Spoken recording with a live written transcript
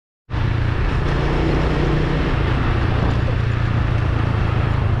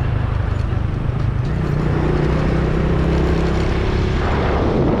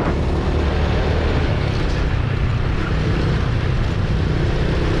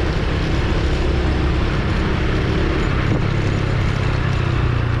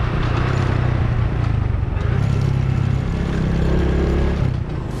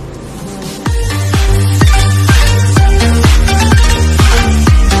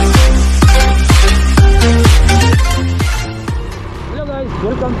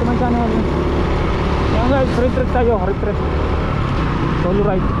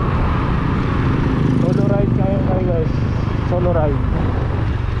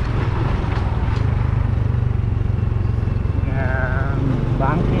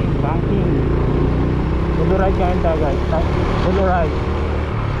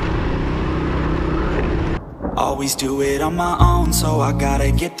Always do it on my own, so I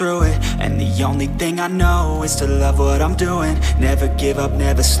gotta get through it. And the only thing I know is to love what I'm doing. Never give up,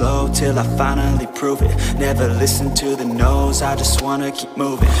 never slow, till I finally prove it. Never listen to the no's, I just wanna keep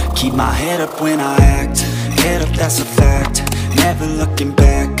moving. Keep my head up when I act, head up, that's a fact. Never looking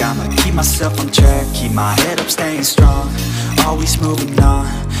back, I'ma keep myself on track. Keep my head up, staying strong, always moving on.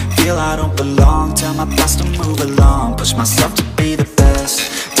 Feel I don't belong, tell my thoughts to move along. Push myself to be the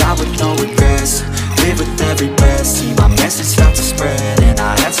best, die with no regrets. Live with every breath, see my message start to spread. And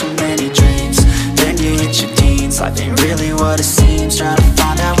I had so many dreams, then you hit your teens. Life ain't really what it seems, trying to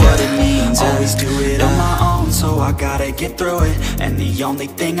find out what it means. Always do it on my own, so I gotta get through it. And the only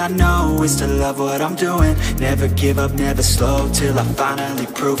thing I know is to love what I'm doing. Never give up, never slow, till I finally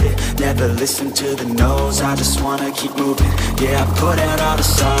prove it. Never listen to the no's, I just wanna keep moving. Yeah, I put out all the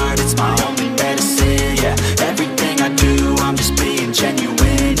art, it's my only medicine. Yeah, everything I do, I'm just being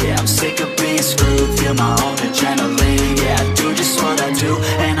genuine. Yeah, I'm sick of being screwed, feel my own adrenaline. Yeah, I do just what I do,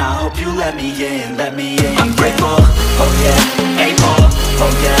 and I hope you let me in, let me in. I'm grateful, oh yeah, able,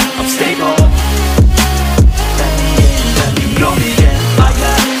 oh yeah, I'm stable. Let me in, let me know me, yeah, I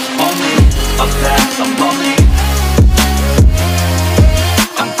got only a path, I'm lonely.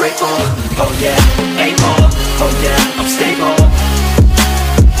 I'm grateful, oh yeah, able, oh yeah, I'm stable.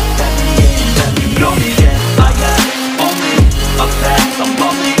 Let me in, let me know me, yeah, I got only a path, I'm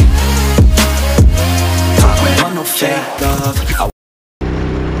lonely. I want no fake love.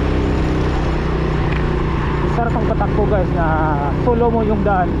 Sarap ang patakbo guys na solo mo yung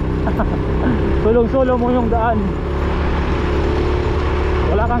daan. Solo mo yung daan.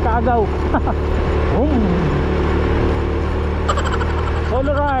 Wala kang kaagaw.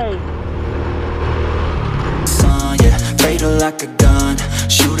 Solo ride. Yeah, fatal like a gun.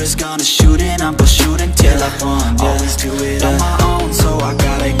 Shooter's gonna shoot and I'm gonna shoot until I won. Yeah. Always do it on my own, so I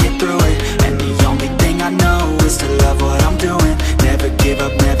gotta get through it. And the only thing I know is to love what I'm doing. Never give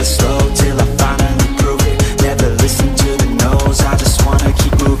up, never slow, till I finally prove it. Never listen to the no's, I just wanna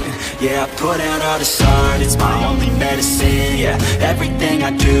keep moving. Yeah, I put out all this art, it's my only medicine. Yeah, everything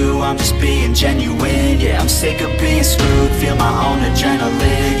I do, I'm just being genuine. Yeah, I'm sick of being screwed, feel my own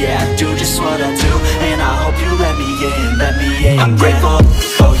adrenaline. Yeah, I do just what I do, and I hope you let me in, let me in. I'm grateful,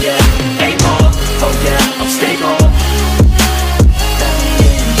 oh yeah, able, oh yeah, I'm stable. Let me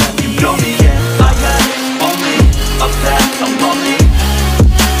in, let me know me, yeah, I got only a path, I'm lonely.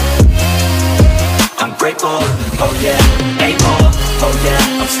 I'm grateful, oh yeah, able, oh yeah,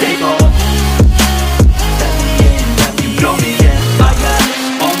 I'm stable. Let me in, let me know me, yeah, I got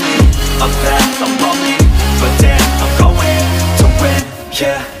only a path, I'm lonely. But damn, I'm going to win,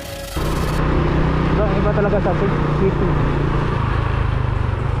 yeah. So, iba talaga sa city.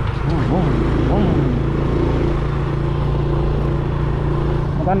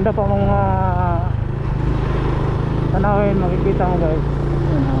 Maganda pa mga tanawin, makikita mo guys.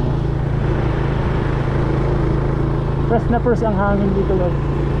 Fresh na fresh ang hangin dito guys.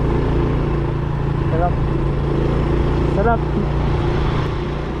 Sarap. Sarap.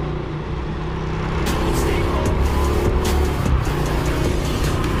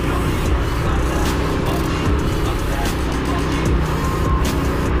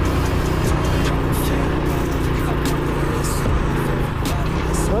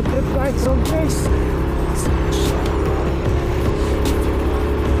 Road trip guys, road trip.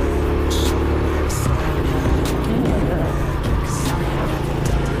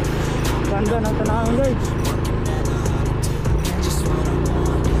 Ganda ng tanawin guys.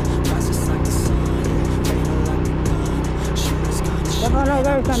 Saka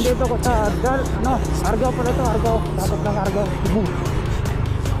guys, nandito ko sa Argao pala to, Argao. Tapos ng Argao, Cebu.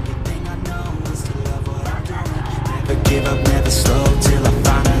 Never give up, never slow, till I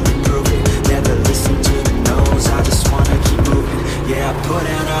finally prove it. Never listen to the no's, I just wanna keep moving. Yeah, I put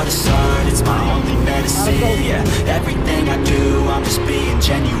out all this art, it's my only medicine. Yeah, everything I do, I'm just being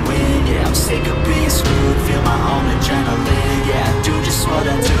genuine. Yeah, I'm sick of being screwed, feel my own adrenaline. Yeah, I do just what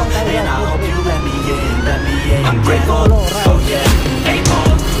I do, and I hope you let me in, let me in. I'm grateful, oh yeah, able,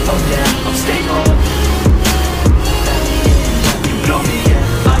 oh yeah, I'm stable. Let me in, let me know me,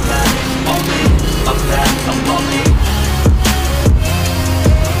 yeah, I got only a path, I'm lonely.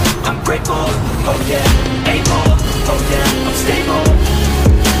 I'm grateful, oh yeah, able, oh yeah, I'm stable.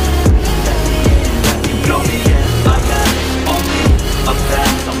 Let me in, let me know me, yeah, I got only a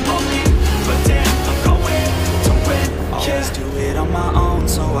path, I'm lonely. But damn, I'm going to win, always do it on my own,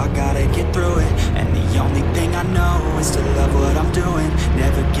 so I gotta get through it. And the only thing I know is to love what I'm doing.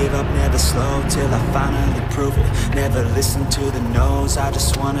 Never give up, never slow, till I finally prove it. Never listen to the no's, I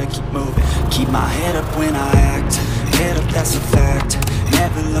just wanna keep moving. Keep my head up when I act, head up, that's a fact.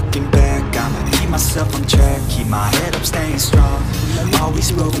 Never looking back, I'ma keep myself on track. Keep my head up, staying strong,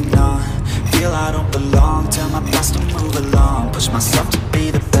 always moving on. Feel I don't belong, tell my past to move along. Push myself to be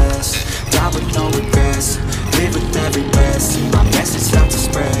the best, die with no regrets. Live with every breath, see my message start to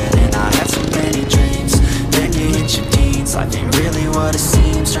spread. And I had so many dreams, then you hit your teens. Life ain't really what it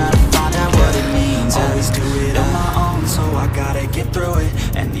seems, trying to find out what it means. Always do it on my own, so I gotta get through it.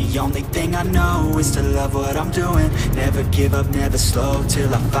 And the only thing I know is to love what I'm doing. Never give up, never slow, till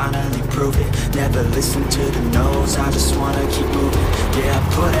I finally prove it. Never listen to the no's, I just wanna keep moving. Yeah, I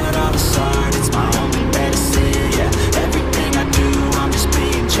put out all the art, it's my only medicine. Yeah, everything I do, I'm just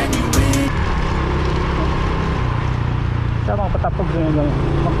being genuine. Sa mga patapog ganyan,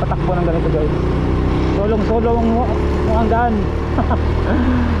 magpatakbo ng ganito guys. Solong-solo ang daan.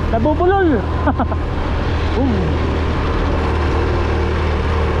 Nabubulol.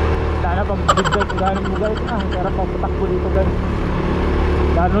 Sana pag big bike gamit mo guys, sarap magpatakbo dito guys.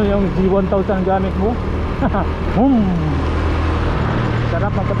 Lalo yung G1000 ang gamit mo.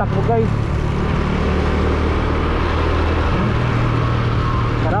 Sarap magpatakbo guys.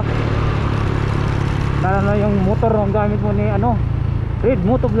 Sarap. Lalo yung motor ang gamit mo ni Red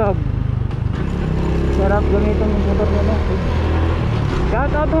MOTOVLOG. Sarap gamitin yung motor mo, no?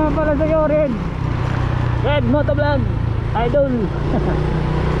 Shout out nga pala sa'yo, Red MOTOVLOG Idol.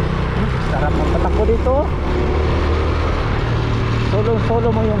 Sarap magpatakbo dito.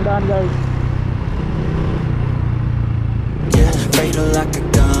 Solo mo yung daan guys. Yeah, fatal like a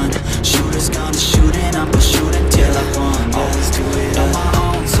gun. Shooters gonna shoot and I'ma shoot until I won. Always do it on my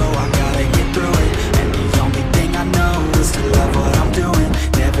own, so I gotta get through it. And the only thing I know is to love what I'm doing.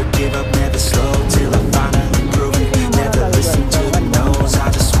 Never give up, never slow, till I finally prove it. Never listen to the no's, I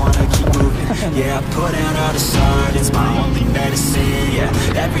just wanna keep moving. Yeah, I put out all the art, it's my only medicine. Yeah,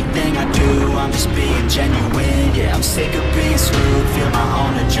 everything I do, I'm just being genuine. Yeah, I'm sick of being screwed, feel my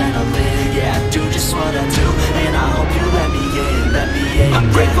own adrenaline. Yeah, I do just what I do, and I hope you let me in, let me in.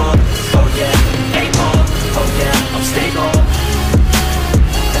 I'm grateful, oh yeah, able, oh yeah, I'm stable.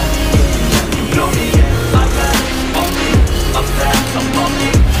 Let me in, let me know me, yeah, I'm back, only, I'm back, I'm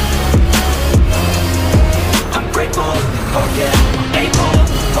only. I'm grateful, oh yeah, I'm able,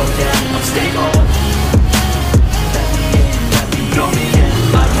 oh yeah, I'm stable. Let me in, let me know me,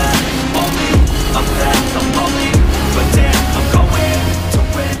 yeah, I'm back, only, I'm back, I'm only. But damn, I'm going to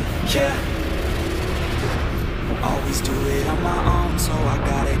win, yeah. Always do it on my own, so I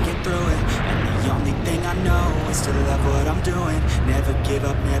gotta get through it. And the only thing I know is to love what I'm doing. Never give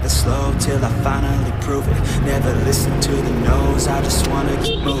up, never slow, till I finally prove it. Never listen to the no's, I just wanna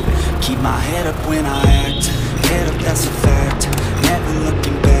keep moving. Keep my head up when I act, head up, that's a fact. Never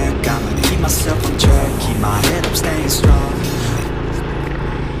looking back, I'ma keep myself on track. Keep my head up, staying strong.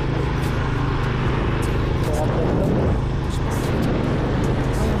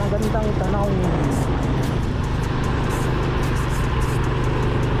 Magandang tanaw.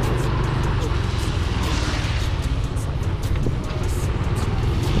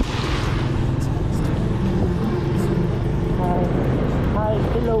 Hi,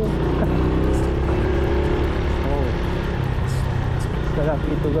 hello. Sarap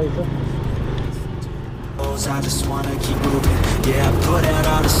dito guys. I just wanna keep moving. Yeah, I put out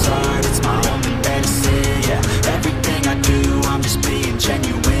all the art, it's my only medicine. Yeah, everything I do, I'm just being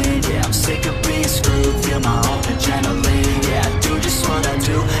genuine. Yeah, I'm sick of being screwed, feel my own adrenaline. Yeah, I do just what I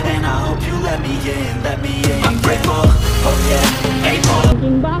do, and I hope you let me in, let me in. I'm grateful, oh yeah, able.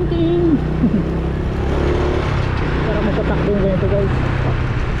 Banking. Sarap magpatakbo yung ganito guys.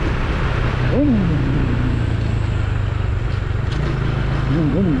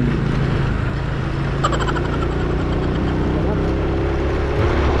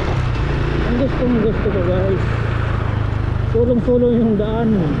 Ang gusto ko guys, sulong-sulo yung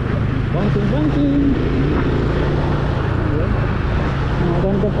daan, banking.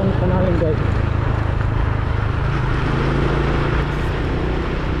 Maganda pang panalin guys.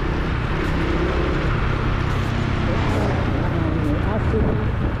 Asin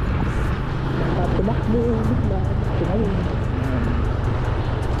tumakbo bigla tumalun.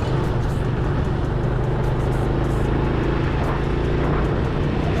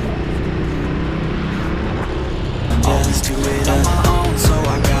 Always do it on my own, so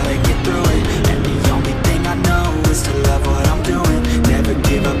I gotta get through it. And the only thing I know is to love what I'm doing. Never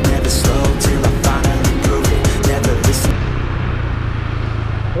give up, never slow, till I finally prove it. Never listen.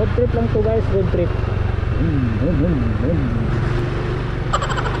 Road trip lang to guys, road trip.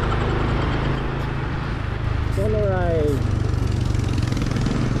 Solo ride.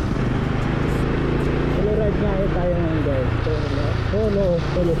 Solo ride nga tayo ngayon guys. Solo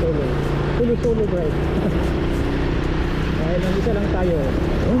ride. Dahil nag-isa lang tayo.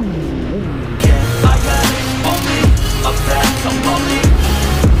 Yeah, I got only a path, I'm lonely.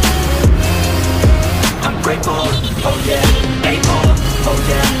 I'm grateful, oh yeah, able, oh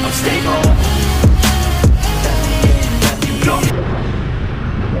yeah, I'm stable. Let me in, let me in.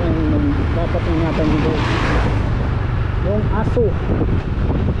 Yung dapat ingatan dito, yung aso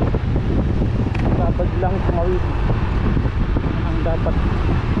dapat lang tumawid. Ang dapat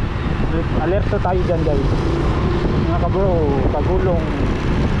alerto tayo dyan guys, mga kabro, kagulong,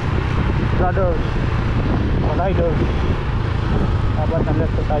 brothers, riders, dapat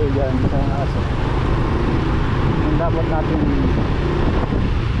alerto tayo dyan sa aso. Yung dapat natin,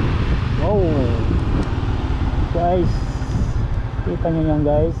 wow guys, kita nyo yan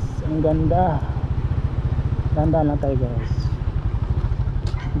guys, ang ganda. Ganda lang tayo guys,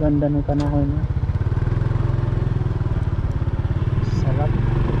 ganda ng panahon, sarap,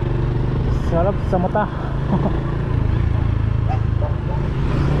 sarap sa mata.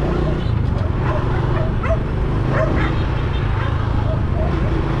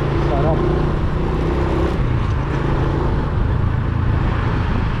 Sarap.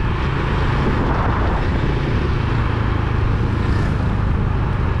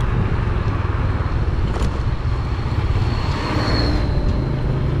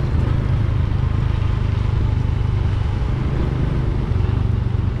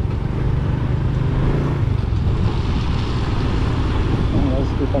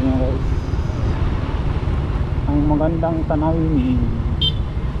 Kita nyo guys, ang magandang tanawin